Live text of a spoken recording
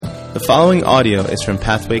The following audio is from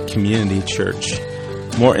Pathway Community Church.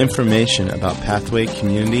 More information about Pathway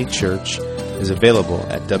Community Church is available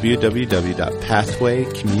at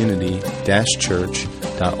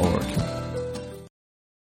www.pathwaycommunity-church.org.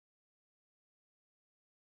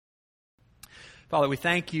 Father, we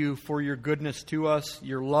thank you for your goodness to us,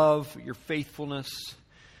 your love, your faithfulness.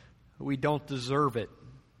 We don't deserve it,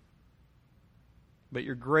 but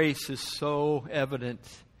your grace is so evident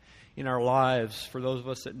in our lives for those of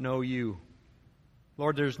us that know you.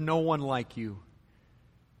 Lord, there's no one like you.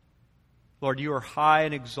 Lord, you are high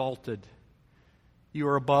and exalted. You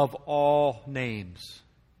are above all names.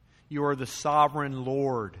 You are the sovereign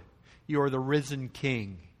Lord. You are the risen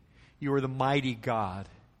King. You are the mighty God.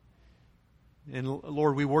 And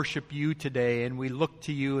Lord, we worship you today, and we look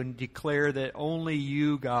to you and declare that only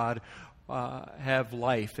you, God, have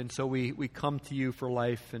life. And so we come to you for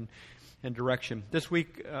life and direction. This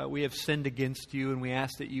week we have sinned against you, and we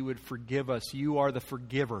ask that you would forgive us. You are the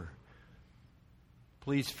forgiver.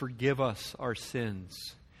 Please forgive us our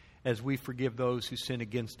sins as we forgive those who sin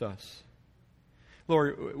against us.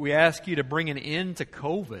 Lord, we ask you to bring an end to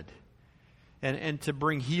COVID and to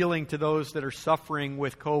bring healing to those that are suffering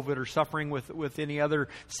with COVID or suffering with any other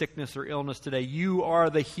sickness or illness today. You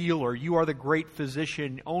are the healer. You are the great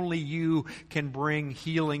physician. Only you can bring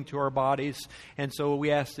healing to our bodies. And so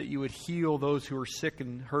we ask that you would heal those who are sick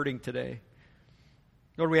and hurting today.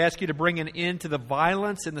 Lord, we ask you to bring an end to the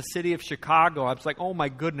violence in the city of Chicago. I was like, oh my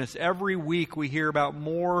goodness, every week we hear about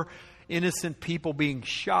more innocent people being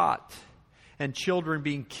shot and children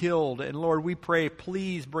being killed. And Lord, we pray,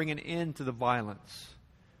 please bring an end to the violence.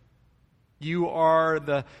 You are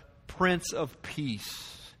the Prince of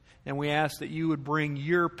Peace. And we ask that you would bring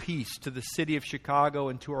your peace to the city of Chicago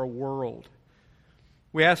and to our world.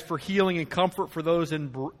 We ask for healing and comfort for those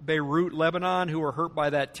in Beirut, Lebanon, who were hurt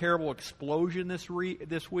by that terrible explosion this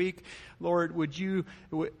week. Lord, you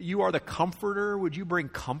are the comforter. Would you bring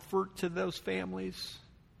comfort to those families?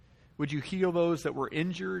 Would you heal those that were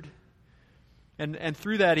injured? And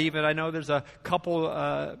through that even, I know there's a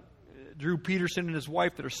couple, Drew Peterson and his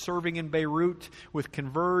wife, that are serving in Beirut with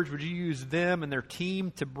Converge. Would you use them and their team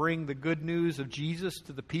to bring the good news of Jesus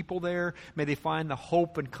to the people there? May they find the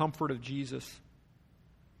hope and comfort of Jesus.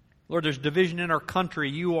 Lord, there's division in our country.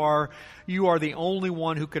 You are the only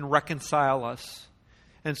one who can reconcile us.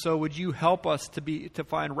 And so would you help us to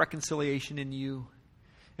find reconciliation in you?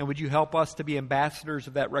 And would you help us to be ambassadors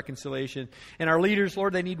of that reconciliation? And our leaders,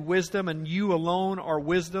 Lord, they need wisdom, and you alone are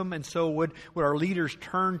wisdom. And so would our leaders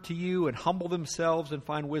turn to you and humble themselves and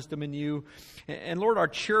find wisdom in you? And Lord, our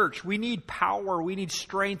church, we need power, we need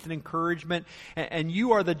strength and encouragement. And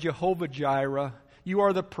you are the Jehovah Jireh. You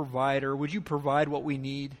are the provider. Would you provide what we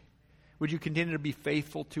need? Would you continue to be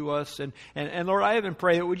faithful to us? And Lord, I even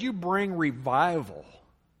pray that would you bring revival?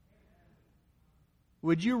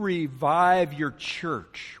 Would you revive your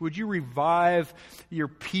church? Would you revive your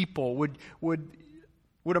people? Would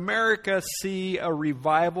America see a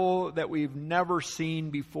revival that we've never seen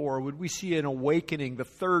before? Would we see an awakening, the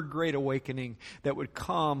third great awakening, that would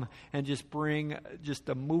come and just bring just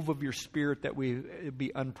a move of your Spirit that would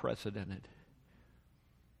be unprecedented?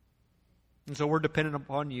 And so we're dependent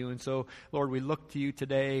upon you. And so, Lord, we look to you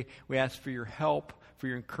today. We ask for your help, for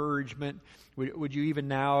your encouragement. Would you even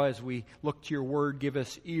now, as we look to your word, give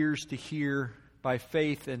us ears to hear by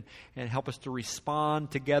faith and help us to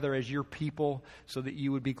respond together as your people so that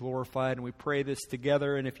you would be glorified. And we pray this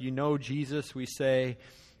together. And if you know Jesus, we say,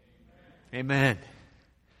 Amen.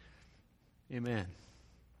 Amen.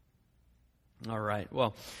 All right.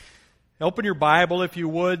 Well, open your Bible, if you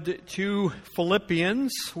would, to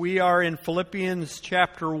Philippians. We are in Philippians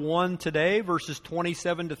chapter 1 today, verses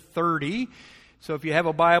 27 to 30. So if you have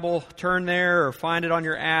a Bible, turn there or find it on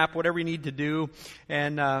your app, whatever you need to do.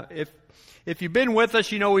 And if you've been with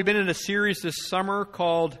us, you know we've been in a series this summer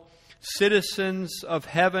called Citizens of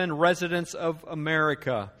Heaven, Residents of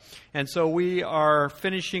America. And so we are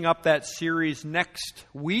finishing up that series next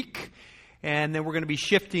week. And then we're going to be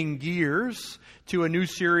shifting gears to a new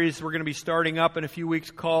series we're going to be starting up in a few weeks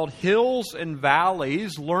called Hills and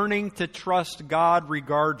Valleys, Learning to Trust God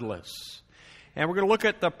Regardless. And we're going to look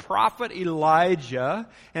at the prophet Elijah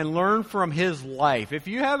and learn from his life. If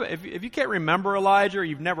you can't remember Elijah, or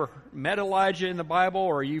you've never met Elijah in the Bible,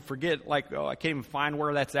 or you forget, I can't even find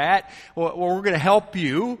where that's at, well we're going to help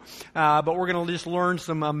you, but we're going to just learn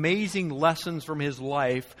some amazing lessons from his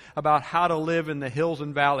life about how to live in the hills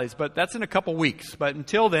and valleys. But that's in a couple weeks. But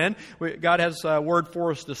until then, God has a word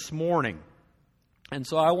for us this morning. And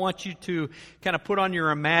so I want you to kind of put on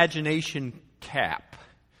your imagination cap.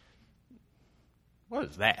 What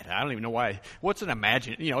is that? I don't even know why. What's an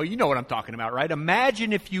imagine? You know what I'm talking about, right?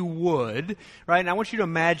 Imagine if you would, right? And I want you to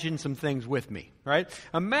imagine some things with me, right?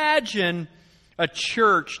 Imagine a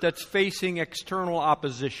church that's facing external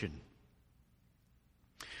opposition.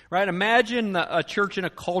 Right? Imagine a church in a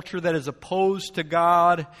culture that is opposed to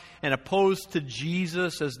God and opposed to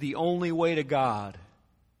Jesus as the only way to God.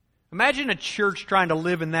 Imagine a church trying to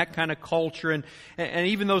live in that kind of culture, and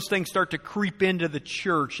even those things start to creep into the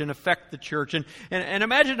church and affect the church. And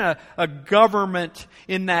imagine a government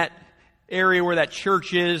in that area where that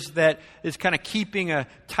church is that is kind of keeping a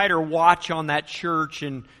tighter watch on that church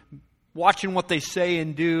and watching what they say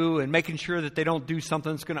and do and making sure that they don't do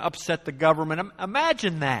something that's going to upset the government.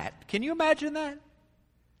 Imagine that. Can you imagine that?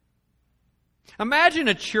 Imagine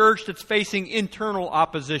a church that's facing internal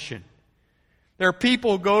opposition. There are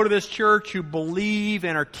people who go to this church who believe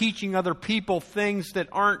and are teaching other people things that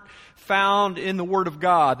aren't found in the Word of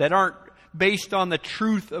God, that aren't based on the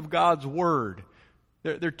truth of God's Word.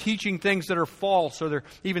 They're teaching things that are false, or they're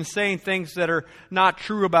even saying things that are not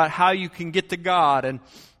true about how you can get to God, and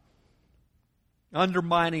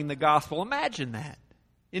undermining the gospel. Imagine that.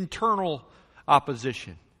 Internal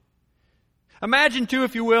opposition. Imagine too,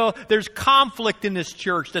 if you will, there's conflict in this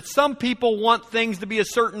church, that some people want things to be a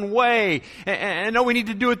certain way. And no, we need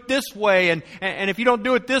to do it this way. And if you don't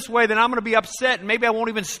do it this way, then I'm going to be upset and maybe I won't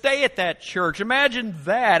even stay at that church. Imagine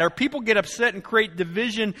that. Or people get upset and create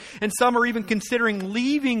division, and some are even considering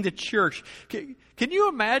leaving the church. Can you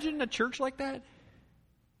imagine a church like that?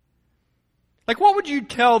 Like, what would you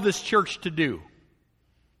tell this church to do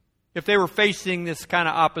if they were facing this kind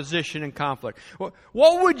of opposition and conflict?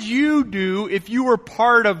 What would you do if you were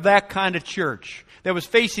part of that kind of church that was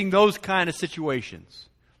facing those kind of situations?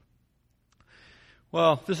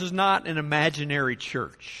 Well, this is not an imaginary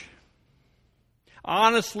church.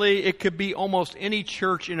 Honestly, it could be almost any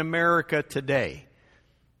church in America today.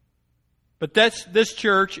 But this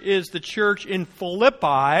church is the church in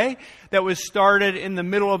Philippi that was started in the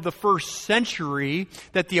middle of the first century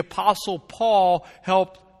that the Apostle Paul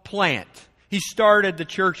helped plant. He started the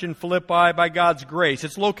church in Philippi by God's grace.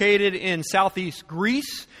 It's located in southeast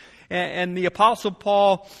Greece, and the Apostle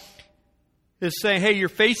Paul is saying, hey, you're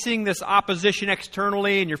facing this opposition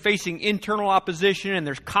externally, and you're facing internal opposition, and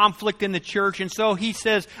there's conflict in the church. And so he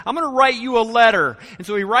says, I'm going to write you a letter. And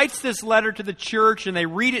so he writes this letter to the church, and they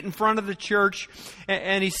read it in front of the church,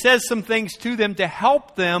 and he says some things to them to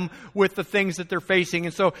help them with the things that they're facing.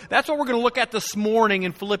 And so that's what we're going to look at this morning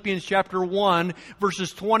in Philippians chapter 1,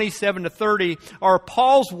 verses 27 to 30, are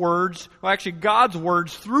Paul's words, or actually God's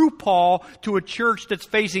words through Paul to a church that's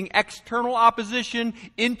facing external opposition,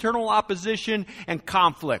 internal opposition, and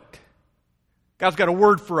conflict. God's got a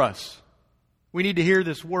word for us. We need to hear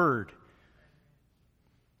this word.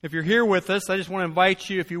 If you're here with us, I just want to invite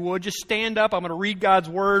you, if you would, just stand up. I'm going to read God's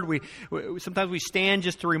word. Sometimes we stand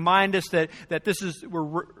just to remind us that this is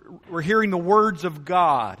we're hearing the words of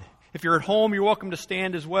God. If you're at home, you're welcome to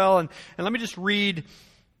stand as well. And let me just read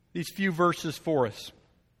these few verses for us.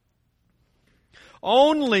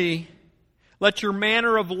 Only let your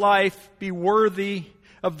manner of life be worthy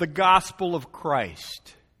of the gospel of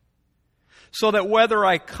Christ, so that whether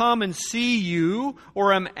I come and see you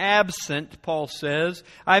or am absent, Paul says,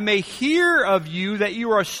 I may hear of you that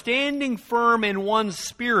you are standing firm in one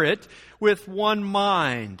spirit with one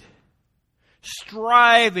mind,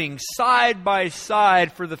 striving side by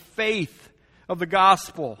side for the faith of the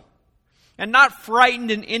gospel, and not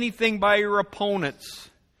frightened in anything by your opponents.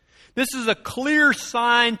 This is a clear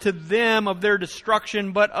sign to them of their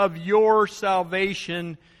destruction, but of your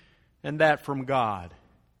salvation, and that from God.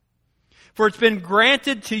 For it's been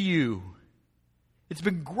granted to you,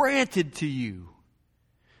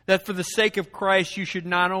 that for the sake of Christ you should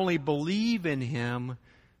not only believe in Him,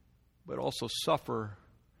 but also suffer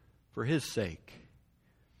for His sake.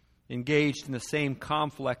 Engaged in the same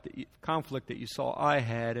conflict that you saw I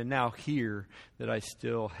had, and now hear that I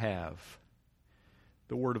still have.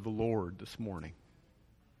 The word of the Lord this morning.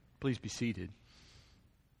 Please be seated.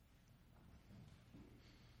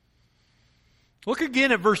 Look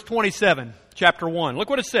again at verse 27, chapter 1. Look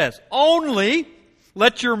what it says. Only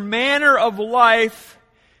let your manner of life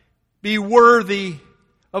be worthy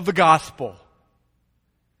of the gospel.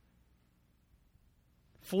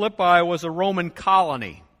 Philippi was a Roman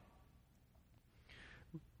colony.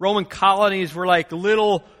 Roman colonies were like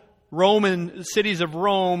little Roman cities of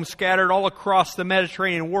Rome scattered all across the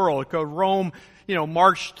Mediterranean world. Rome,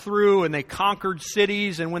 marched through and they conquered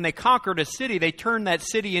cities. And when they conquered a city, they turned that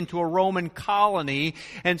city into a Roman colony.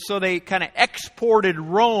 And so they kind of exported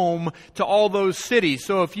Rome to all those cities.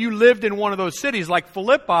 So if you lived in one of those cities like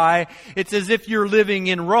Philippi, it's as if you're living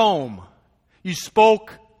in Rome. You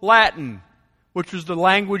spoke Latin, which was the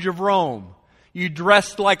language of Rome. You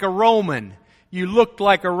dressed like a Roman. You looked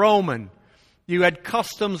like a Roman. You had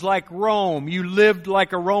customs like Rome. You lived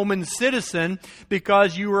like a Roman citizen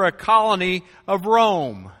because you were a colony of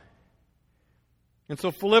Rome. And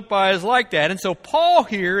so Philippi is like that. And so Paul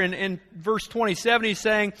here in verse 27, he's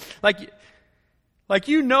saying, like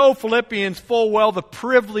you know, Philippians, full well the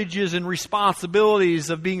privileges and responsibilities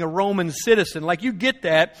of being a Roman citizen. Like you get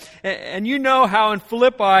that. And you know how in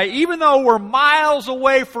Philippi, even though we're miles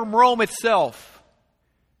away from Rome itself,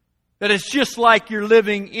 that it's just like you're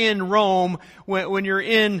living in Rome when you're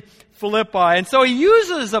in Philippi. And so he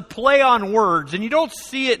uses a play on words, and you don't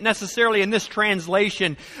see it necessarily in this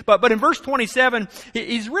translation. But in verse 27,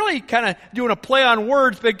 he's really kind of doing a play on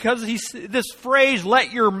words because this phrase,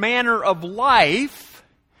 let your manner of life,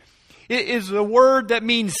 is a word that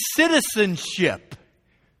means citizenship.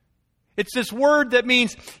 It's this word that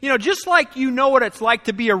means, just like you know what it's like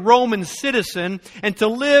to be a Roman citizen and to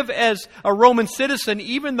live as a Roman citizen,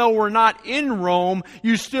 even though we're not in Rome,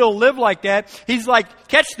 you still live like that. He's like,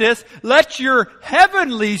 catch this, let your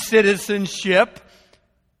heavenly citizenship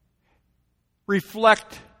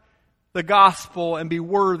reflect the gospel and be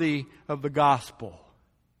worthy of the gospel.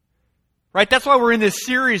 Right? That's why we're in this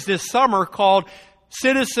series this summer called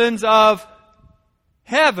Citizens of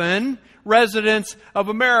Heaven, Residents of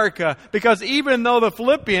America. Because even though the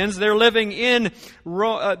Philippians, they're living in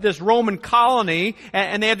this Roman colony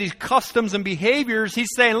and they have these customs and behaviors, he's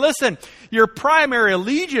saying, listen, your primary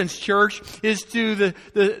allegiance, church, is to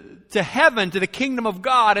to heaven, to the kingdom of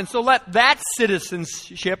God. And so let that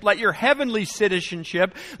citizenship, let your heavenly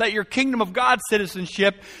citizenship, let your kingdom of God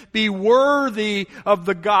citizenship be worthy of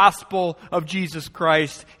the gospel of Jesus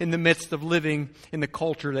Christ in the midst of living in the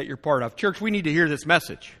culture that you're part of. Church, we need to hear this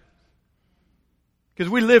message. Because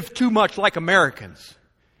we live too much like Americans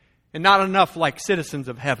and not enough like citizens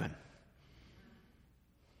of heaven.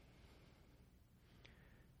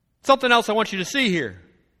 Something else I want you to see here.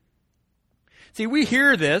 See, we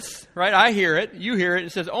hear this, right? I hear it. You hear it.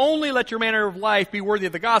 It says, only let your manner of life be worthy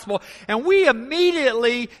of the gospel. And we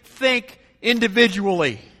immediately think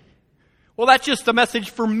individually. Well, that's just a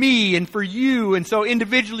message for me and for you. And so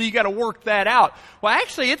individually you got to work that out. Well,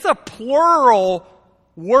 actually, it's a plural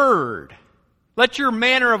word. Let your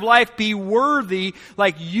manner of life be worthy,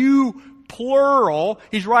 like you, plural.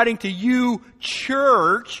 He's writing to you,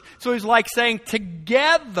 church. So he's like saying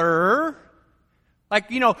together. Like,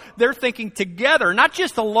 they're thinking together, not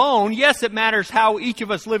just alone. Yes, it matters how each of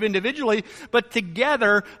us live individually, but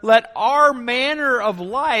together, let our manner of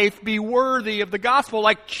life be worthy of the gospel.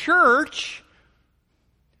 Like church,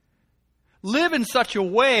 live in such a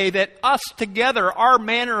way that us together, our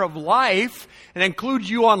manner of life, and includes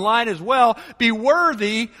you online as well, be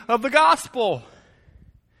worthy of the gospel.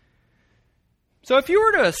 So if you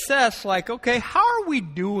were to assess, okay, how are we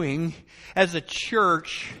doing as a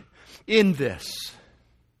church in this?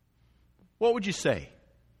 What would you say?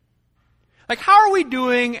 How are we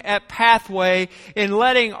doing at Pathway in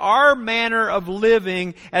letting our manner of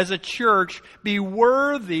living as a church be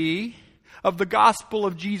worthy of the gospel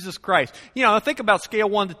of Jesus Christ? Think about scale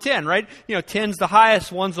 1 to 10, right? 10's the highest,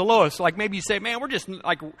 1's the lowest. Maybe you say, man, we're just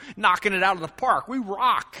knocking it out of the park. We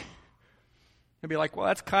rock. I'd be like, well,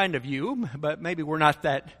 that's kind of you, but maybe we're not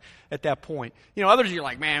at that point. Others you're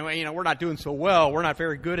like, man, we're not doing so well. We're not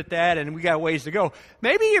very good at that, and we got a ways to go.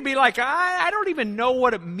 Maybe you'd be like, I don't even know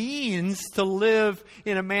what it means to live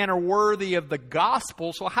in a manner worthy of the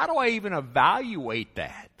gospel, so how do I even evaluate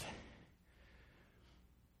that?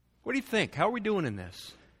 What do you think? How are we doing in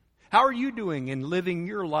this? How are you doing in living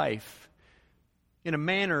your life in a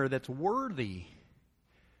manner that's worthy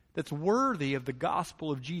of the gospel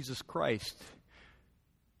of Jesus Christ?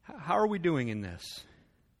 How are we doing in this?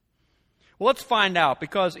 Well, let's find out,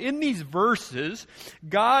 because in these verses,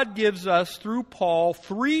 God gives us, through Paul,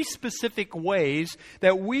 3 specific ways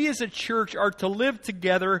that we as a church are to live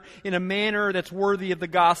together in a manner that's worthy of the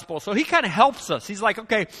gospel. So he kind of helps us. He's like,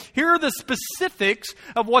 okay, here are the specifics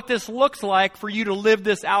of what this looks like for you to live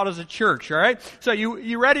this out as a church, all right? So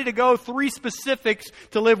you ready to go? 3 specifics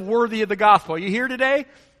to live worthy of the gospel. Are you here today?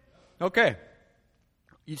 Okay.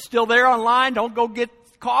 You still there online? Don't go get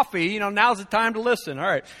coffee. Now's the time to listen. All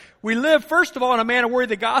right. We live, first of all, in a manner worthy of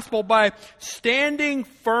the gospel by standing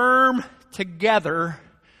firm together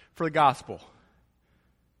for the gospel.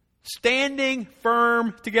 Standing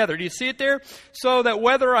firm together. Do you see it there? So that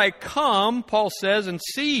whether I come, Paul says, and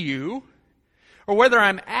see you, or whether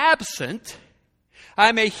I'm absent,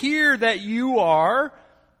 I may hear that you are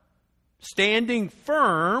standing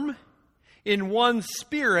firm in one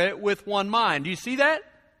spirit with one mind. Do you see that?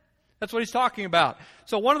 That's what he's talking about.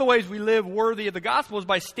 So one of the ways we live worthy of the gospel is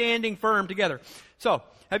by standing firm together. So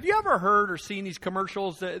have you ever heard or seen these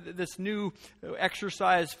commercials? This new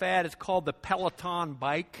exercise fad is called the Peloton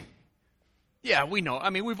bike. Yeah, we know.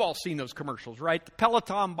 I mean, we've all seen those commercials, right? The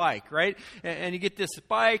Peloton bike, right? And you get this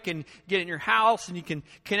bike and get it in your house and you can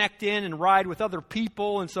connect in and ride with other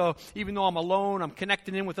people. And so even though I'm alone, I'm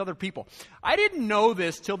connected in with other people. I didn't know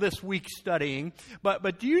this till this week studying,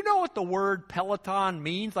 but do you know what the word Peloton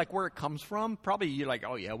means? Like where it comes from? Probably you're like,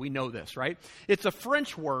 oh yeah, we know this, right? It's a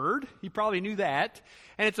French word. You probably knew that.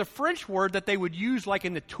 And it's a French word that they would use like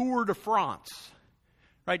in the Tour de France.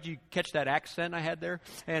 Right? Did you catch that accent I had there?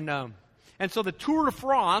 And so the Tour de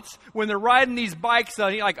France, when they're riding these bikes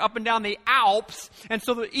like up and down the Alps, and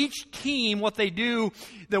so each team, what they do,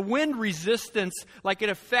 the wind resistance, like it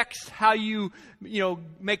affects how you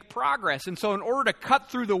make progress. And so in order to cut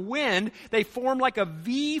through the wind, they form like a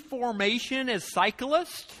V formation as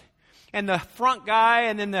cyclists. And the front guy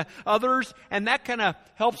and then the others, and that kind of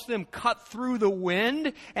helps them cut through the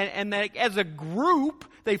wind. And as a group,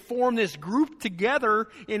 they form this group together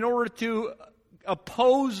in order to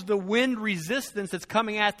oppose the wind resistance that's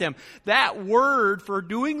coming at them. That word for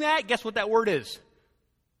doing that, guess what that word is?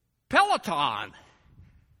 Peloton.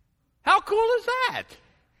 How cool is that?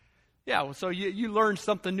 Yeah, well, so you learned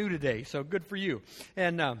something new today, so good for you.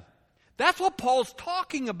 And that's what Paul's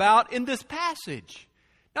talking about in this passage.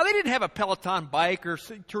 Now, they didn't have a Peloton bike or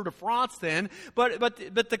Tour de France then, but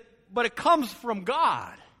it comes from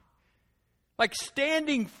God. Like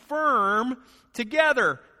standing firm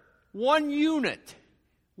together. One unit,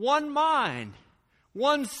 one mind,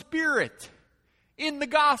 one spirit in the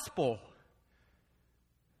gospel.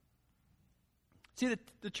 See,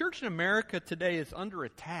 the church in America today is under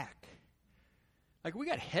attack. Like we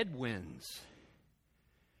got headwinds.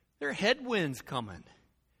 There are headwinds coming.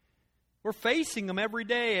 We're facing them every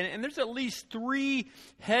day. And there's at least 3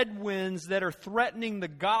 headwinds that are threatening the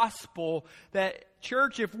gospel that,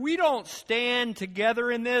 church, if we don't stand together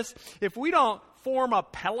in this, if we don't form a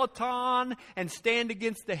peloton and stand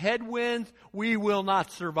against the headwinds, we will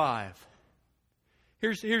not survive.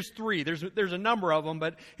 Here's 3. There's a number of them,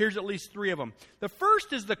 but here's at least 3 of them. The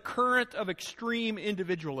first is the current of extreme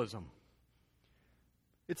individualism.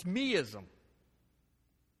 It's meism.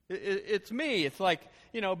 It's me. It's like,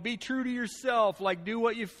 be true to yourself. Like, do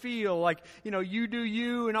what you feel. Like, you do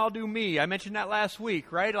you and I'll do me. I mentioned that last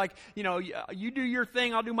week, right? Like, you do your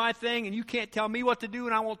thing, I'll do my thing, and you can't tell me what to do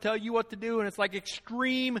and I won't tell you what to do. And it's like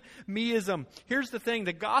extreme meism. Here's the thing.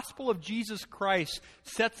 The gospel of Jesus Christ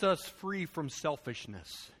sets us free from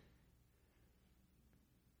selfishness.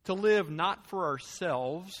 To live not for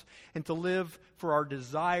ourselves and to live for our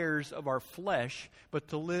desires of our flesh, but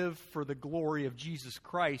to live for the glory of Jesus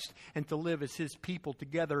Christ and to live as His people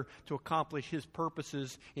together to accomplish His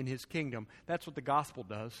purposes in His kingdom. That's what the gospel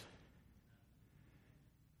does.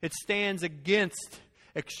 It stands against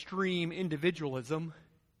extreme individualism.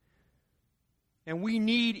 And we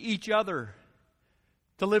need each other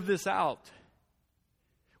to live this out.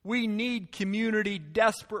 We need community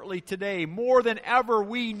desperately today. More than ever,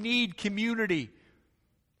 we need community.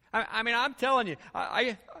 I mean, I'm telling you,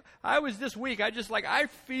 I was this week, I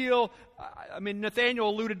feel, Nathaniel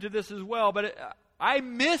alluded to this as well, but I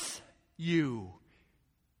miss you.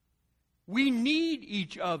 We need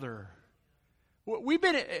each other.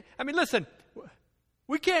 Listen,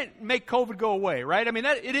 we can't make COVID go away, right?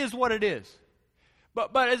 It is what it is.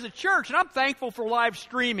 But as a church, and I'm thankful for live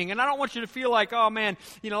streaming, and I don't want you to feel like, oh man,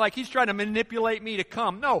 like he's trying to manipulate me to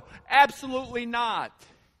come. No, absolutely not.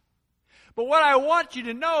 But what I want you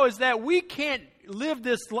to know is that we can't live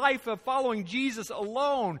this life of following Jesus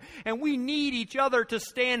alone, and we need each other to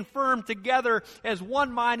stand firm together as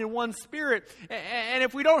one mind and one spirit. And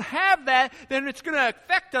if we don't have that, then it's going to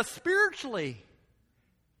affect us spiritually.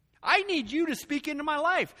 I need you to speak into my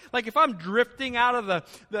life. Like if I'm drifting out of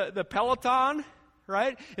the peloton,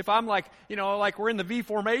 right? If I'm like we're in the V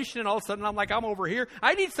formation and all of a sudden I'm over here.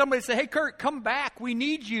 I need somebody to say, hey, Kurt, come back. We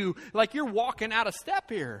need you. Like you're walking out of step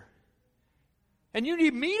here. And you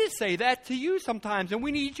need me to say that to you sometimes. And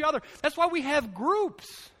we need each other. That's why we have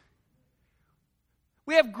groups.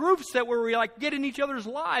 We have groups where we get in each other's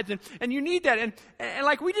lives. And you need that. And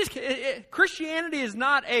Christianity is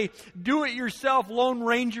not a do-it-yourself Lone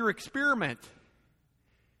Ranger experiment.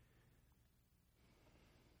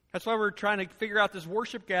 That's why we're trying to figure out this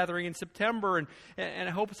worship gathering in September, and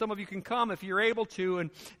I hope some of you can come if you're able to. And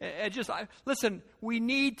listen, we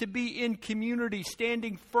need to be in community,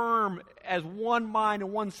 standing firm as one mind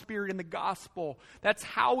and one spirit in the gospel. That's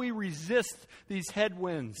how we resist these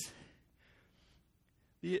headwinds.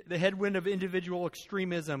 the headwind of individual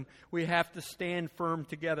extremism, we have to stand firm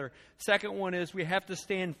together. Second one is we have to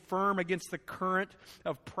stand firm against the current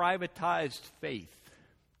of privatized faith.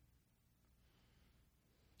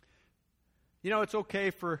 You know, it's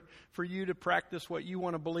okay for you to practice what you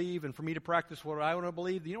want to believe and for me to practice what I want to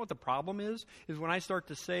believe. You know what the problem is? Is when I start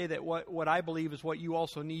to say that what I believe is what you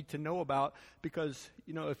also need to know about, because,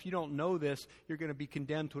 you know, if you don't know this, you're going to be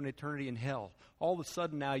condemned to an eternity in hell. All of a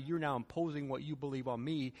sudden now, you're now imposing what you believe on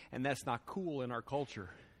me, and that's not cool in our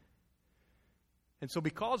culture. And so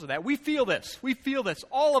because of that, we feel this. We feel this.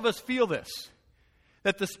 All of us feel this.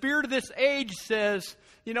 That the spirit of this age says,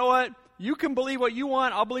 you know what? You can believe what you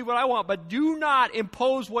want, I'll believe what I want, but do not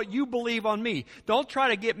impose what you believe on me. Don't try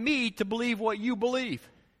to get me to believe what you believe.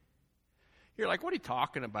 You're like, what are you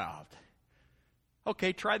talking about?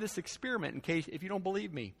 Okay, try this experiment in case, if you don't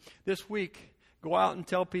believe me. This week, go out and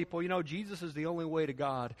tell people, you know, Jesus is the only way to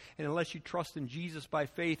God. And unless you trust in Jesus by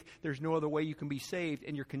faith, there's no other way you can be saved,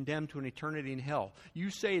 and you're condemned to an eternity in hell.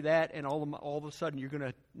 You say that, and all of a sudden, you're going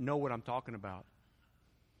to know what I'm talking about.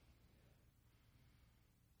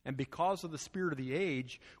 And because of the spirit of the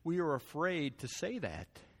age, we are afraid to say that.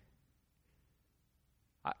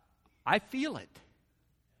 I feel it.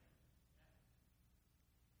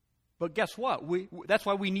 But guess what? That's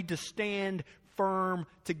why we need to stand firm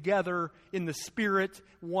together in the Spirit,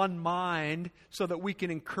 one mind, so that we can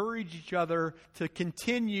encourage each other to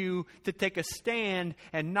continue to take a stand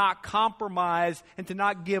and not compromise and to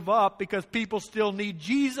not give up, because people still need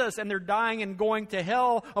Jesus and they're dying and going to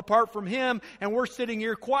hell apart from Him, and we're sitting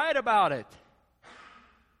here quiet about it.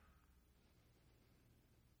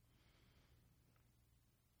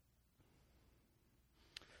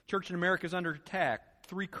 Church in America is under attack.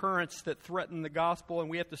 Three currents that threaten the gospel, and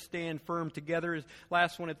we have to stand firm together.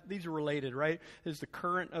 Last one, these are related, right? Is the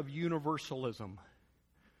current of universalism.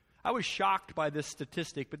 I was shocked by this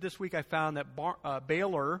statistic, but this week I found that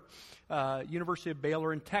Baylor, University of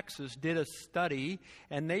Baylor in Texas, did a study,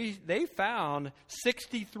 and they found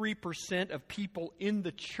 63% of people in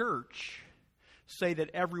the church say that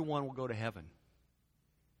everyone will go to heaven.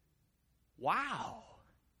 Wow.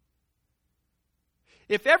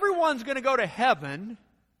 If everyone's going to go to heaven,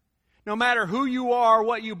 no matter who you are,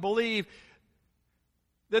 what you believe,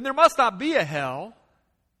 then there must not be a hell.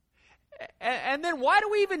 And then why do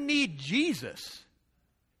we even need Jesus?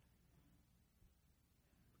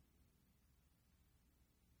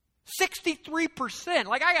 63%.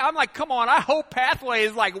 I'm like, come on, I hope Pathway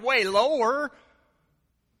is like way lower.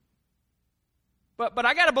 But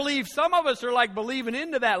I got to believe some of us are like believing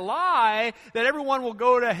into that lie that everyone will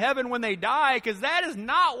go to heaven when they die, because that is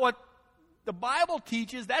not what the Bible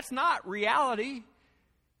teaches. That's not reality.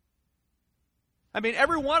 I mean,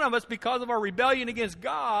 every one of us, because of our rebellion against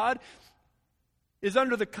God, is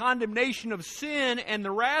under the condemnation of sin and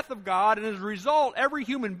the wrath of God, and as a result, every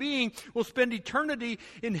human being will spend eternity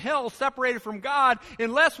in hell separated from God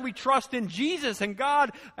unless we trust in Jesus. And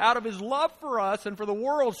God, out of His love for us and for the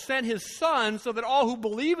world, sent His Son so that all who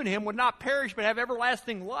believe in Him would not perish but have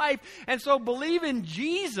everlasting life. And so believe in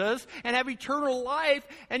Jesus and have eternal life,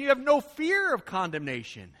 and you have no fear of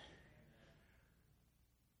condemnation.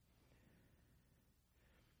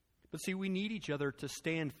 But see, we need each other to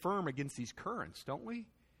stand firm against these currents, don't we?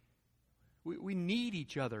 We need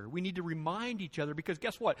each other. We need to remind each other, because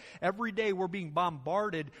guess what? Every day we're being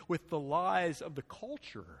bombarded with the lies of the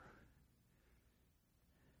culture.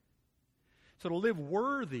 So to live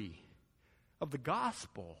worthy of the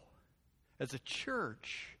gospel as a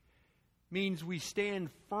church means we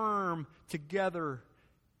stand firm together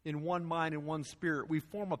in one mind and one spirit. We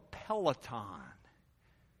form a peloton.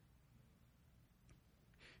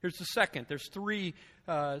 Here's the second. There's three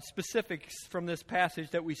specifics from this passage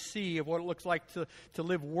that we see of what it looks like to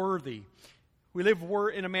live worthy. We live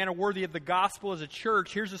in a manner worthy of the gospel as a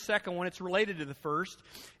church. Here's the second one. It's related to the first.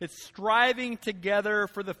 It's striving together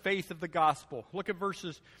for the faith of the gospel. Look at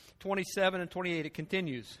verses 27 and 28. It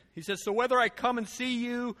continues. He says, "So whether I come and see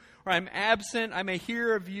you or I'm absent, I may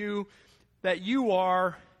hear of you that you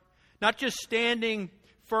are not just standing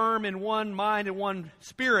firm in one mind and one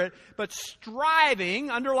spirit, but striving,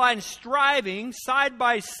 underline striving, side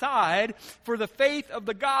by side for the faith of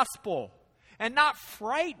the gospel, and not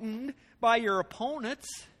frightened by your opponents.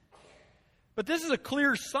 But this is a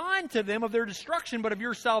clear sign to them of their destruction, but of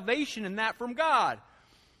your salvation, and that from God."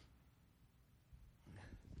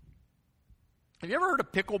 Have you ever heard of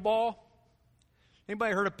pickleball?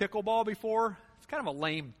 Anybody heard of pickleball before? It's kind of a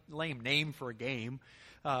lame name for a game.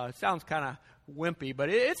 It sounds kind of wimpy, but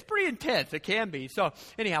it's pretty intense. It can be. So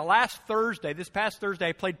anyhow, this past Thursday,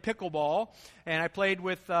 I played pickleball, and I played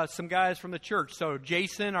with some guys from the church. So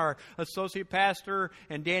Jason, our associate pastor,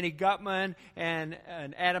 and Danny Gutman, and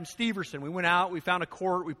Adam Steverson. We went out, we found a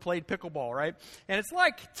court, we played pickleball, right? And it's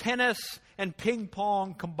like tennis and ping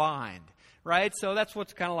pong combined. Right? So that's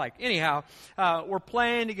what's kind of like. Anyhow, we're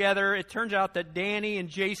playing together. It turns out that Danny and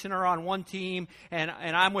Jason are on one team, and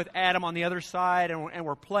I'm with Adam on the other side, and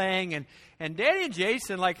we're playing. And Danny and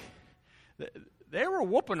Jason, like, they were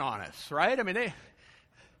whooping on us, right? I mean,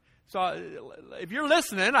 so if you're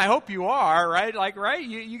listening, I hope you are, right? Like, right?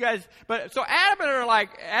 You guys, but so Adam and I are like,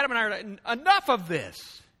 enough of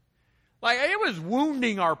this. Like, it was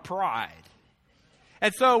wounding our pride.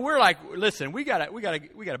 And so we're like, listen, we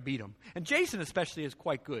gotta beat them. And Jason especially is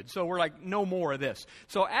quite good. So we're like, no more of this.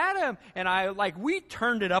 So Adam and I, like, we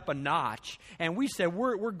turned it up a notch, and we said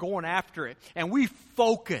we're going after it. And we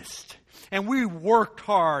focused, and we worked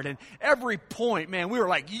hard, and every point, man, we were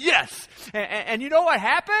like, yes. And you know what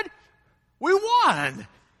happened? We won.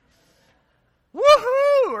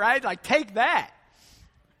 Woohoo! Right? Like, take that.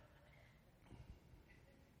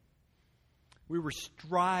 We were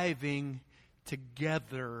striving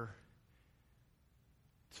together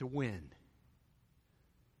to win.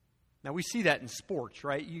 Now, we see that in sports,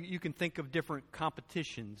 right? You can think of different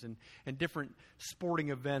competitions and different sporting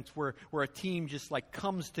events where a team just like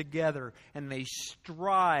comes together and they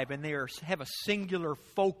strive and have a singular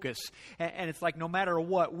focus. And it's like, no matter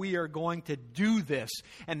what, we are going to do this.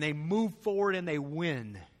 And they move forward and they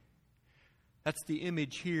win. That's the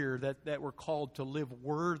image here that we're called to live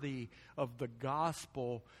worthy of the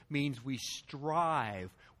gospel means we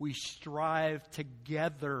strive. We strive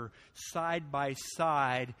together, side by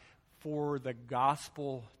side, for the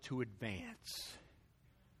gospel to advance.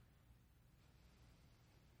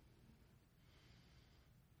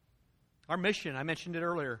 Our mission, I mentioned it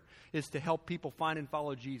earlier, is to help people find and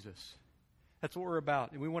follow Jesus. That's what we're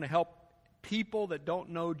about. And we want to help people that don't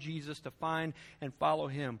know Jesus to find and follow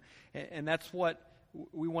Him. And that's what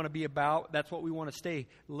we want to be about. That's what we want to stay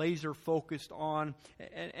laser focused on.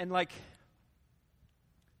 And like,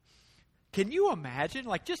 can you imagine,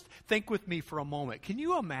 like, just think with me for a moment. Can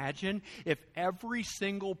you imagine if every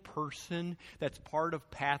single person that's part of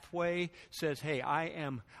Pathway says, hey, I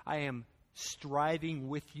am striving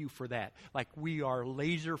with you for that. Like, we are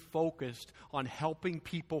laser focused on helping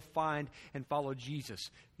people find and follow Jesus.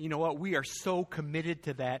 You know what? We are so committed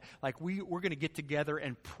to that. Like, we're going to get together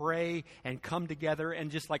and pray and come together and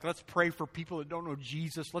just like, let's pray for people that don't know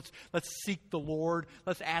Jesus. Let's seek the Lord.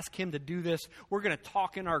 Let's ask Him to do this. We're going to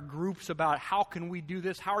talk in our groups about how can we do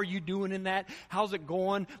this? How are you doing in that? How's it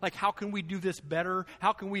going? Like, how can we do this better?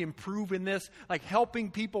 How can we improve in this? Like, helping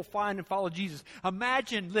people find and follow Jesus.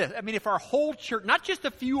 Imagine this. I mean, if our whole church, not just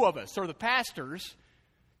a few of us or the pastors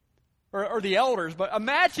or the elders, but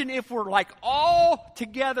imagine if we're like all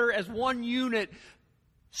together as one unit,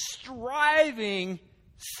 striving,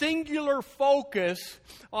 singular focus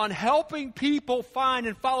on helping people find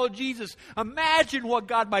and follow Jesus. Imagine what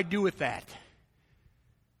God might do with that.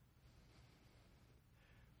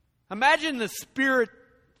 Imagine the Spirit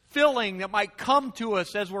filling that might come to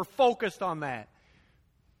us as we're focused on that.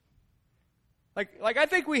 Like I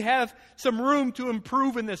think we have some room to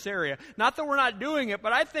improve in this area. Not that we're not doing it,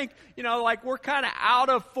 but I think, like we're kind of out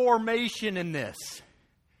of formation in this.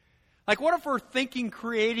 Like, what if we're thinking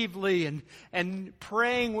creatively and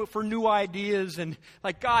praying for new ideas and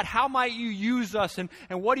like, God, how might you use us and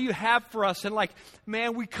what do you have for us? And like,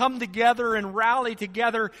 man, we come together and rally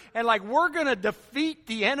together and like, we're going to defeat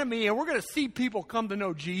the enemy and we're going to see people come to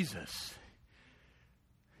know Jesus.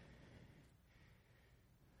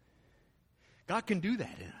 God can do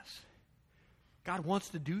that in us. God wants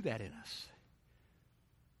to do that in us.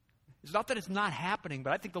 It's not that it's not happening,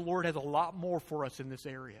 but I think the Lord has a lot more for us in this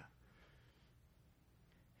area.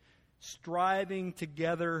 Striving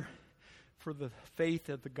together for the faith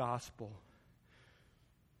of the gospel.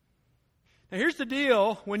 Now here's the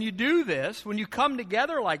deal. When you do this, when you come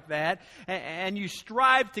together like that, and you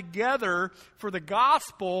strive together for the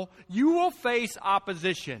gospel, you will face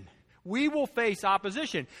opposition. We will face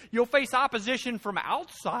opposition. You'll face opposition from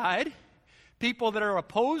outside, people that are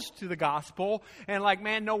opposed to the gospel, and like,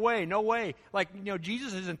 man, no way. Like,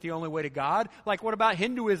 Jesus isn't the only way to God. Like, what about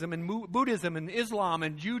Hinduism and Buddhism and Islam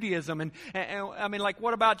and Judaism? And I mean, like,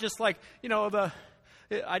 what about just like,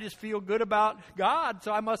 I just feel good about God,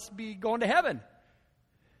 so I must be going to heaven.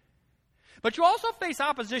 But you also face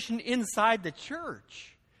opposition inside the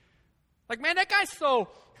church. Like, man, that guy's so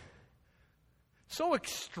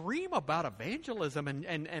extreme about evangelism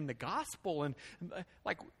and the gospel. And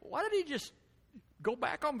like, why did he just go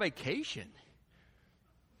back on vacation?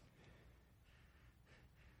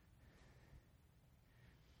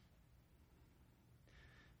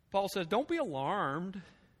 Paul says, don't be alarmed.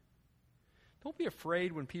 Don't be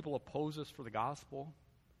afraid when people oppose us for the gospel.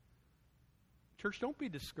 Church, don't be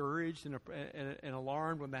discouraged and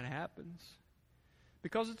alarmed when that happens,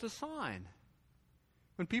 because it's a sign.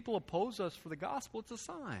 When people oppose us for the gospel, it's a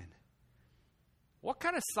sign. What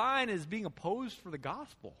kind of sign is being opposed for the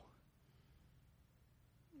gospel?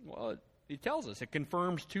 Well, he tells us it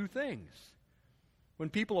confirms two things. When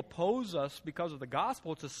people oppose us because of the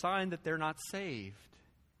gospel, it's a sign that they're not saved.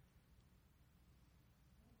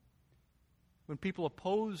 When people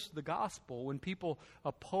oppose the gospel,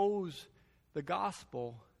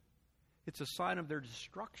 it's a sign of their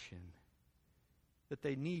destruction, that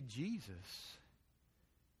they need Jesus,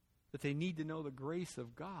 that they need to know the grace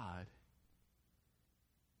of God.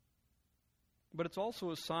 But it's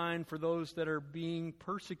also a sign for those that are being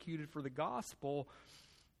persecuted for the gospel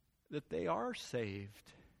that they are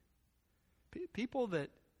saved. People that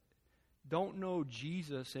don't know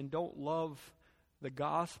Jesus and don't love the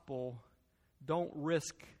gospel don't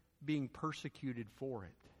risk being persecuted for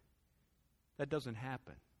it. That doesn't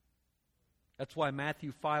happen. That's why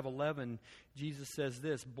Matthew 5:11, Jesus says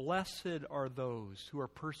this, "Blessed are those who are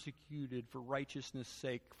persecuted for righteousness'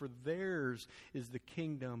 sake, for theirs is the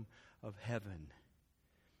kingdom of heaven."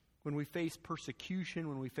 When we face persecution,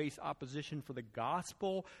 when we face opposition for the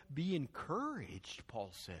gospel, be encouraged,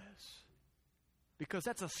 Paul says. Because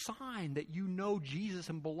that's a sign that you know Jesus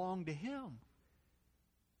and belong to Him.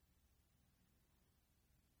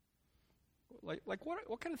 Like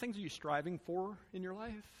what kind of things are you striving for in your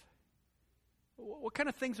life? What kind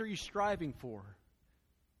of things are you striving for?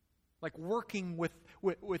 Like working with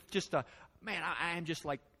just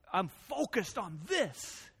I'm focused on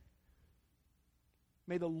this.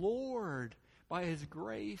 May the Lord, by His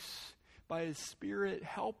grace, by His Spirit,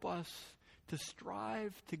 help us to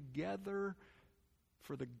strive together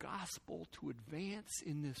for the gospel to advance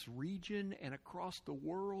in this region and across the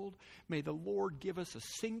world. May the Lord give us a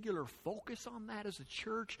singular focus on that as a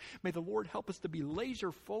church. May the Lord help us to be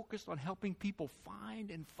laser focused on helping people find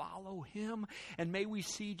and follow Him. And may we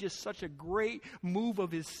see just such a great move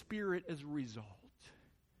of His Spirit as a result.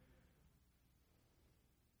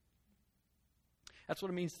 That's what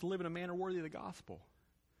it means to live in a manner worthy of the gospel.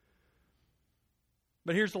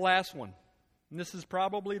 But here's the last one. And this is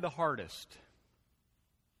probably the hardest.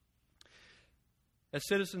 As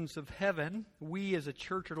citizens of heaven, we as a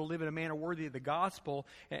church are to live in a manner worthy of the gospel.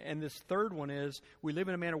 And this third one is, we live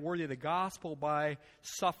in a manner worthy of the gospel by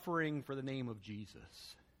suffering for the name of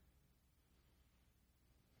Jesus.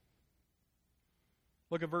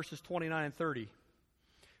 Look at verses 29 and 30.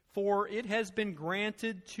 "For it has been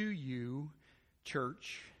granted to you,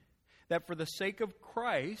 church, that for the sake of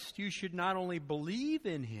Christ you should not only believe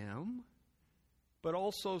in Him, but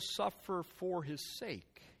also suffer for His sake.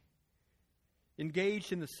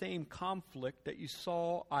 Engaged in the same conflict that you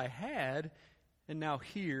saw I had, and now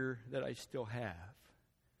hear that I still have."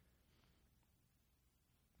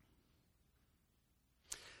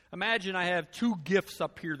 Imagine I have two gifts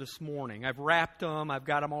up here this morning. I've wrapped them. I've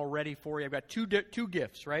got them all ready for you. I've got two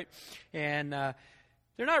gifts, right? And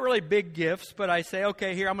they're not really big gifts, but I say,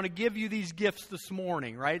 okay, here, I'm going to give you these gifts this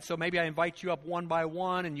morning, right? So maybe I invite you up one by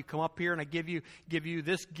one, and you come up here, and I give you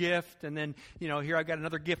this gift, and then, here I've got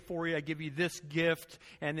another gift for you. I give you this gift,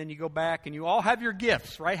 and then you go back, and you all have your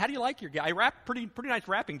gifts, right? How do you like your gift? I wrap pretty nice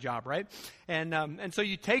wrapping job, right? And so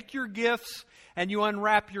you take your gifts, and you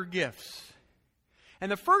unwrap your gifts.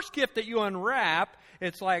 And the first gift that you unwrap,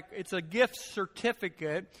 it's a gift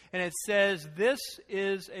certificate, and it says this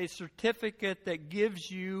is a certificate that gives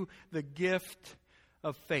you the gift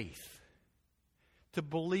of faith, to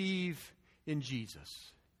believe in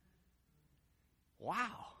Jesus.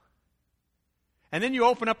 Wow. And then you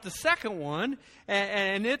open up the second one,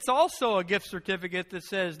 and it's also a gift certificate that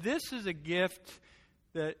says this is a gift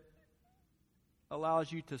that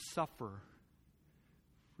allows you to suffer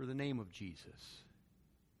for the name of Jesus.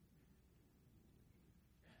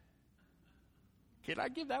 Can I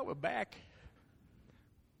give that one back?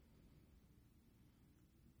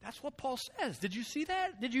 That's what Paul says. Did you see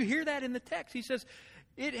that? Did you hear that in the text? He says,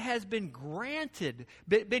 it has been granted.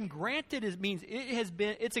 Been granted means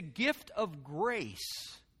it's a gift of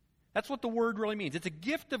grace. That's what the word really means. It's a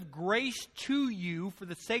gift of grace to you for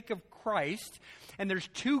the sake of Christ. And there's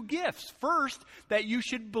two gifts. First, that you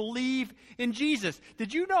should believe in Jesus.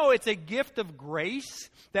 Did you know it's a gift of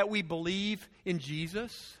grace that we believe in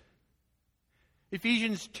Jesus?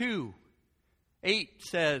 Ephesians 2:8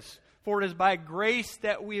 says, "For it is by grace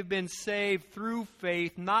that we have been saved through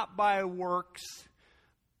faith, not by works,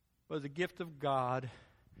 but as a gift of God,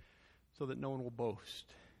 so that no one will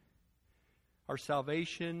boast." Our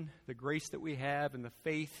salvation, the grace that we have, and the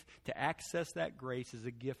faith to access that grace is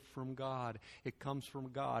a gift from God. It comes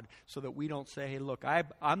from God, so that we don't say, hey, look,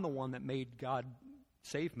 I'm the one that made God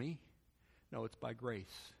save me. No, it's by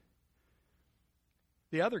grace.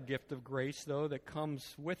 The other gift of grace, though, that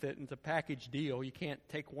comes with it, and it's a package deal, you can't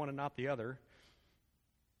take one and not the other,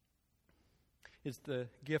 is the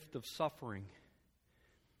gift of suffering.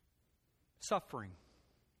 Suffering.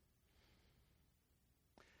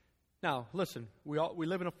 Now, listen, we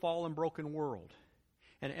live in a fallen, broken world,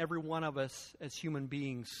 and every one of us as human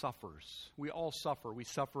beings suffers. We all suffer. We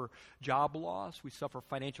suffer job loss. We suffer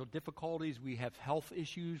financial difficulties. We have health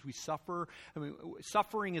issues. We suffer. I mean,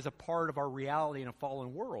 suffering is a part of our reality in a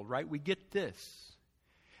fallen world, right? We get this.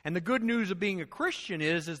 And the good news of being a Christian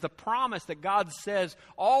is the promise that God says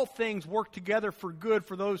all things work together for good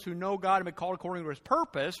for those who know God and be called according to His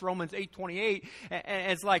purpose, Romans 8:28.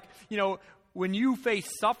 And it's like, when you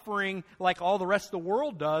face suffering like all the rest of the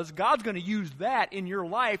world does, God's going to use that in your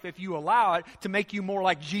life, if you allow it, to make you more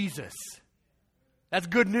like Jesus. That's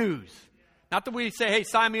good news. Not that we say, hey,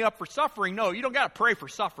 sign me up for suffering. No, you don't got to pray for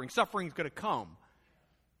suffering. Suffering's going to come.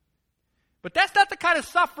 But that's not the kind of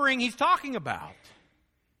suffering He's talking about.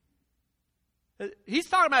 He's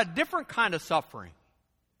talking about a different kind of suffering.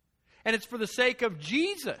 And it's for the sake of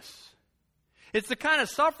Jesus. It's the kind of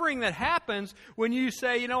suffering that happens when you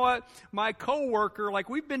say, you know what, my coworker, like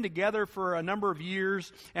we've been together for a number of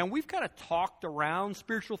years, and we've kind of talked around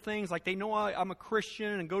spiritual things, like they know I'm a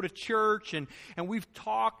Christian and go to church, and we've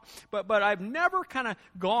talked, but I've never kind of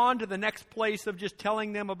gone to the next place of just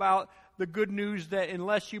telling them about the good news that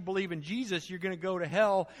unless you believe in Jesus, you're going to go to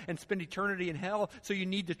hell and spend eternity in hell, so you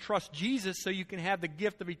need to trust Jesus so you can have the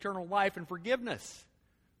gift of eternal life and forgiveness.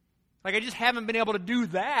 Like I just haven't been able to do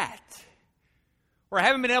that. Or I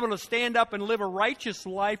haven't been able to stand up and live a righteous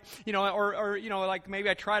life, or like maybe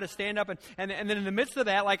I try to stand up and then in the midst of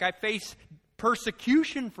that, like I face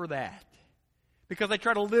persecution for that because I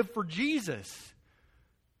try to live for Jesus.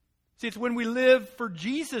 See, it's when we live for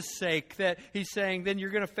Jesus' sake that He's saying, then you're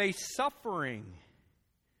going to face suffering.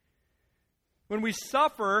 When we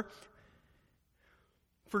suffer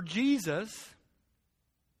for Jesus,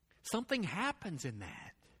 something happens in that.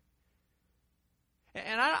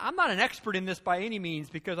 And I'm not an expert in this by any means,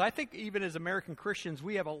 because I think even as American Christians,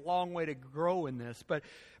 we have a long way to grow in this. But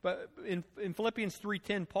in Philippians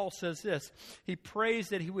 3:10, Paul says this. He prays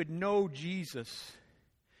that he would know Jesus.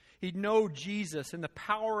 He'd know Jesus and the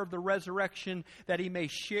power of the resurrection, that he may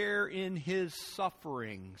share in His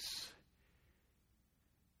sufferings.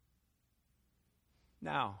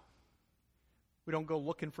 Now, we don't go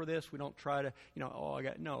looking for this. We don't try to,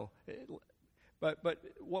 no. But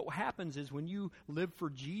what happens is when you live for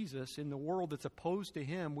Jesus in the world that's opposed to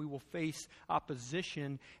Him, we will face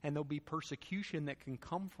opposition, and there'll be persecution that can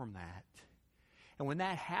come from that. And when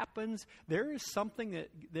that happens, there's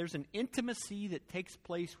an intimacy that takes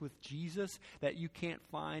place with Jesus that you can't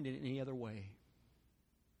find in any other way.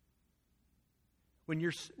 When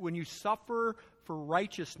you suffer for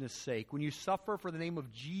righteousness' sake, when you suffer for the name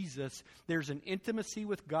of Jesus, there's an intimacy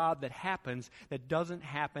with God that happens that doesn't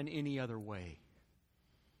happen any other way.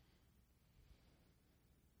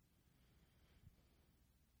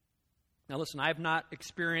 Now listen, I have not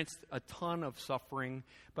experienced a ton of suffering,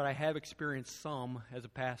 but I have experienced some as a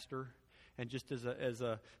pastor and just as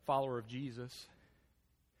a follower of Jesus.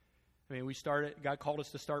 I mean, God called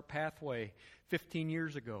us to start Pathway 15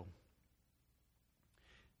 years ago.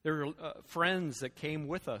 There were friends that came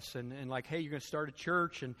with us and like, hey, you're going to start a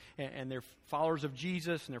church, and they're followers of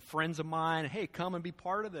Jesus, and they're friends of mine. Hey, come and be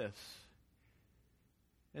part of this.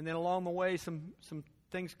 And then along the way, some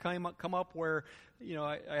things come up where,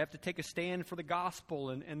 I have to take a stand for the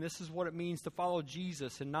gospel, and this is what it means to follow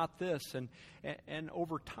Jesus and not this. And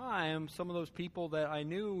over time, some of those people that I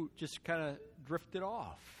knew just kind of drifted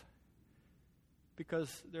off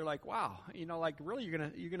because they're like, wow, really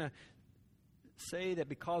you're gonna say that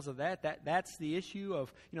because of that's the issue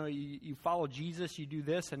of, you follow Jesus, you do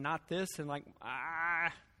this and not this, and like,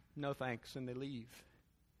 no thanks, and they leave.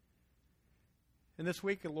 And this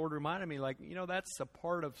week, the Lord reminded me, that's a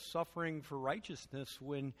part of suffering for righteousness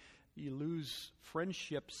when you lose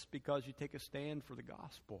friendships because you take a stand for the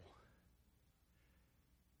gospel.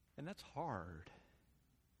 And that's hard.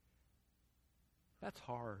 That's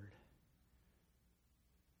hard.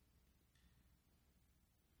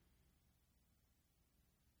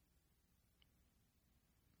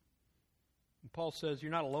 And Paul says,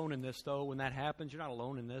 you're not alone in this, though. When that happens, you're not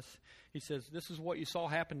alone in this. He says, this is what you saw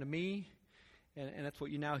happen to me. And that's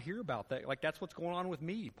what you now hear about. That's what's going on with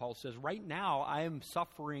me. Paul says, right now I am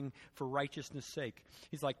suffering for righteousness' sake.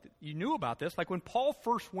 He's like, you knew about this. Like when Paul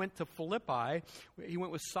first went to Philippi, he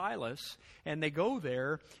went with Silas, and they go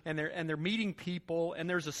there, and they're meeting people, and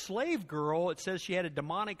there's a slave girl. It says she had a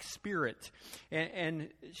demonic spirit, and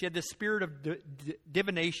she had this spirit of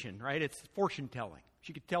divination, right? It's fortune telling.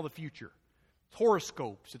 She could tell the future. It's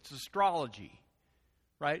horoscopes. It's astrology,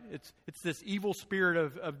 right? It's this evil spirit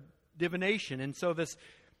of divination. And so this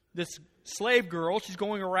slave girl, she's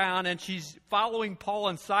going around and she's following Paul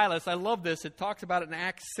and Silas. I love this. It talks about it in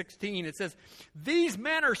Acts 16. It says, these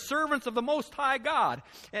men are servants of the Most High God.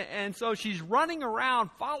 And so she's running around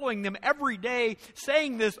following them every day,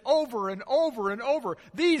 saying this over and over and over.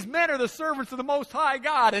 These men are the servants of the Most High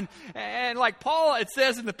God. And like Paul, it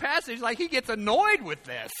says in the passage, like he gets annoyed with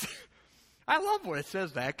this. I love when it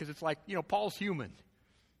says that, because it's like, Paul's human.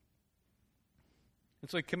 And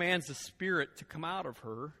so he commands the spirit to come out of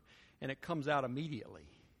her, and it comes out immediately.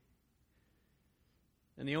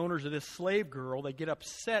 And the owners of this slave girl, they get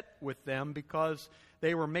upset with them because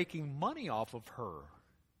they were making money off of her.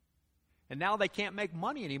 And now they can't make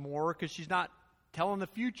money anymore because she's not telling the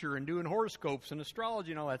future and doing horoscopes and astrology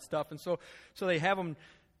and all that stuff. And so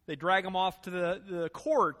they drag them off to the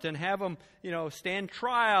court and have them, stand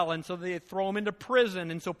trial. And so they throw them into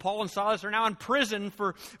prison. And so Paul and Silas are now in prison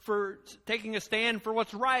for taking a stand for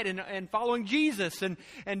what's right and following Jesus and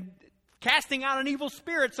casting out an evil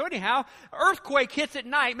spirit. So anyhow, earthquake hits at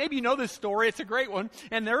night. Maybe you know this story. It's a great one.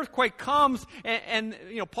 And the earthquake comes and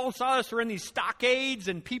Paul and Silas are in these stockades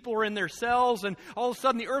and people are in their cells. And all of a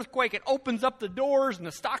sudden the earthquake, it opens up the doors and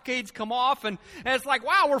the stockades come off. And it's like,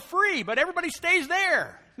 wow, we're free. But everybody stays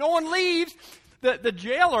there. No one leaves. The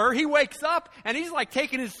jailer, he wakes up and he's like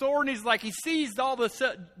taking his sword and he's like, he sees all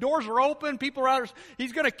the doors are open, people are out,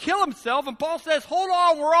 he's going to kill himself. And Paul says, hold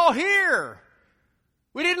on, we're all here.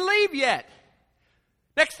 We didn't leave yet.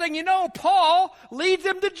 Next thing you know, Paul leads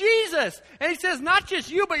him to Jesus. And he says, not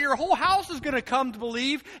just you, but your whole house is going to come to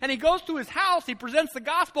believe. And he goes to his house, he presents the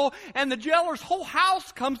gospel, and the jailer's whole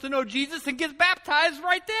house comes to know Jesus and gets baptized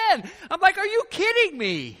right then. I'm like, are you kidding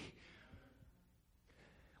me?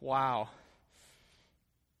 Wow.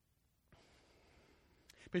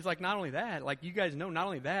 But he's like, not only that, like you guys know, not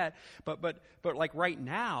only that, but like right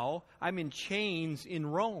now, I'm in chains in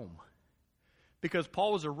Rome. Because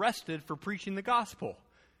Paul was arrested for preaching the gospel.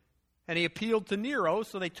 And he appealed to Nero,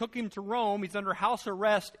 so they took him to Rome. He's under house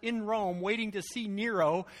arrest in Rome, waiting to see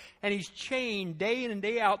Nero. And he's chained day in and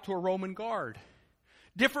day out to a Roman guard.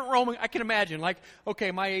 Different Roman, I can imagine, like, okay,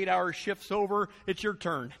 my 8-hour shift's over, it's your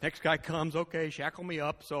turn. Next guy comes, okay, shackle me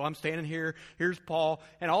up, so I'm standing here, here's Paul.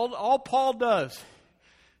 And all Paul does,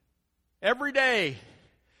 every day,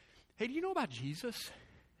 hey, do you know about Jesus?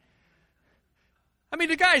 I mean,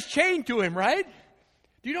 the guy's chained to him, right?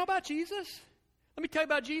 Do you know about Jesus? Let me tell you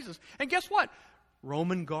about Jesus. And guess what?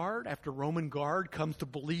 Roman guard after Roman guard comes to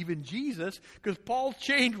believe in Jesus because Paul's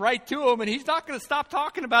chained right to him, and he's not going to stop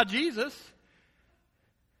talking about Jesus.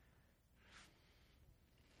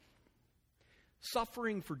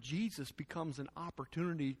 Suffering for Jesus becomes an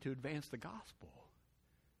opportunity to advance the gospel.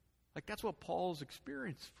 Like that's what Paul's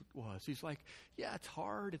experience was. He's like, yeah, it's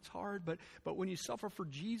hard, but when you suffer for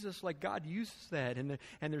Jesus, like God uses that, and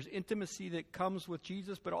there's intimacy that comes with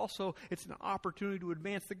Jesus, but also it's an opportunity to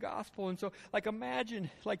advance the gospel. And so, like, imagine,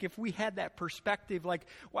 like, if we had that perspective, like,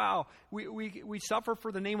 wow, we suffer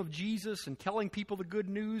for the name of Jesus and telling people the good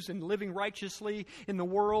news and living righteously in the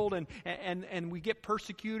world, and we get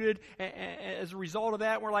persecuted as a result of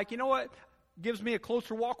that. We're like, you know what? Gives me a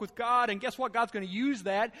closer walk with God, and guess what? God's going to use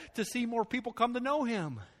that to see more people come to know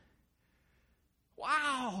Him.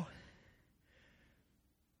 Wow.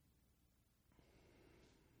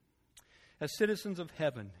 As citizens of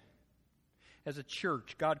heaven, as a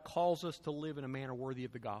church, God calls us to live in a manner worthy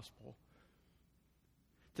of the gospel.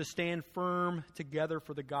 To stand firm together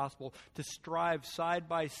for the gospel. To strive side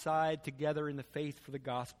by side together in the faith for the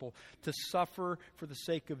gospel. To suffer for the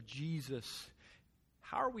sake of Jesus.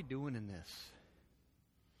 How are we doing in this?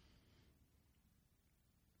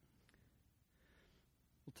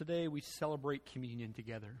 Well, today we celebrate communion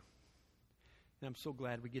together. And I'm so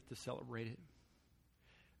glad we get to celebrate it.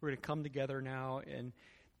 We're going to come together now, and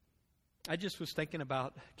I just was thinking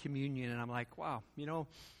about communion, and I'm like, wow, you know,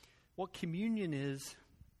 what communion is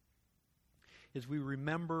we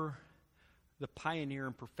remember the pioneer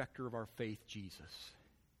and perfecter of our faith, Jesus.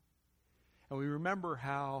 And we remember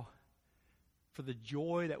how, for the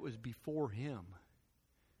joy that was before Him,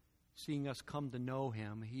 seeing us come to know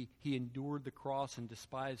Him, He endured the cross and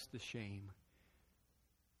despised the shame.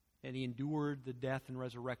 And he endured the death and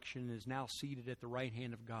resurrection and is now seated at the right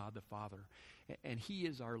hand of God the Father. And he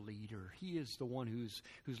is our leader. He is the one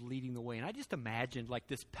who's leading the way. And I just imagined like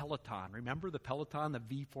this peloton. Remember the peloton, the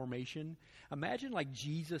V formation? Imagine like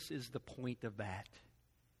Jesus is the point of that.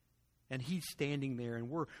 And he's standing there, and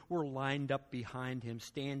we're lined up behind him,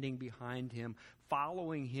 standing behind him,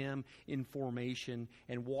 following him in formation,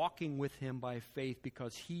 and walking with him by faith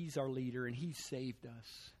because he's our leader and he's saved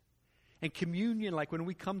us. And communion, like when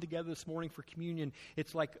we come together this morning for communion,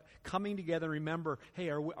 it's like coming together and remember, hey,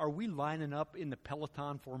 are we lining up in the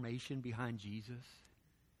peloton formation behind Jesus?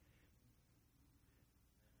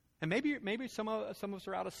 And maybe some of us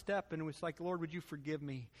are out of step, and it's like, Lord, would you forgive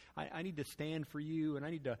me? I need to stand for you, and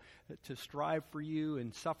I need to strive for you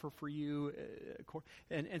and suffer for you.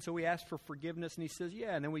 And so we ask for forgiveness, and he says,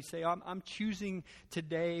 yeah. And then we say, I'm choosing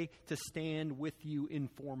today to stand with you in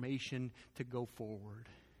formation to go forward.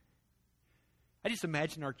 I just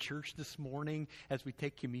imagine our church this morning as we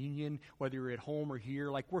take communion, whether you're at home or here,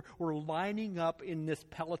 like we're lining up in this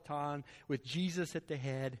peloton with Jesus at the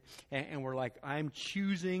head, and we're like, I'm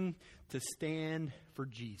choosing to stand for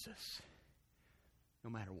Jesus, no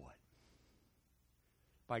matter what,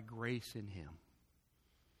 by grace in him.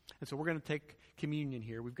 And so we're going to take communion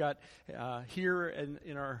here. We've got here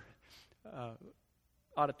in our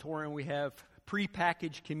auditorium, we have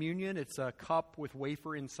prepackaged communion. It's a cup with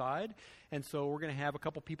wafer inside. And so we're going to have a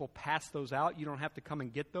couple people pass those out. You don't have to come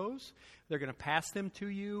and get those. They're going to pass them to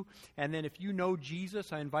you. And then if you know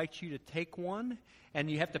Jesus, I invite you to take one. And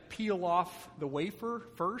you have to peel off the wafer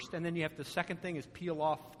first. And then you have the second thing is peel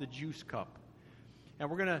off the juice cup. And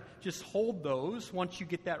we're going to just hold those once you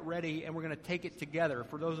get that ready, and we're going to take it together.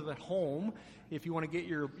 For those of at home, if you want to get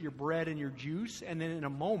your bread and your juice, and then in a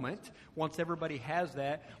moment, once everybody has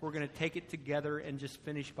that, we're going to take it together and just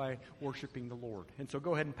finish by worshiping the Lord. And so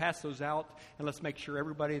go ahead and pass those out, and let's make sure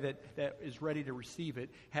everybody that is ready to receive it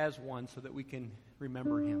has one so that we can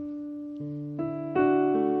remember him.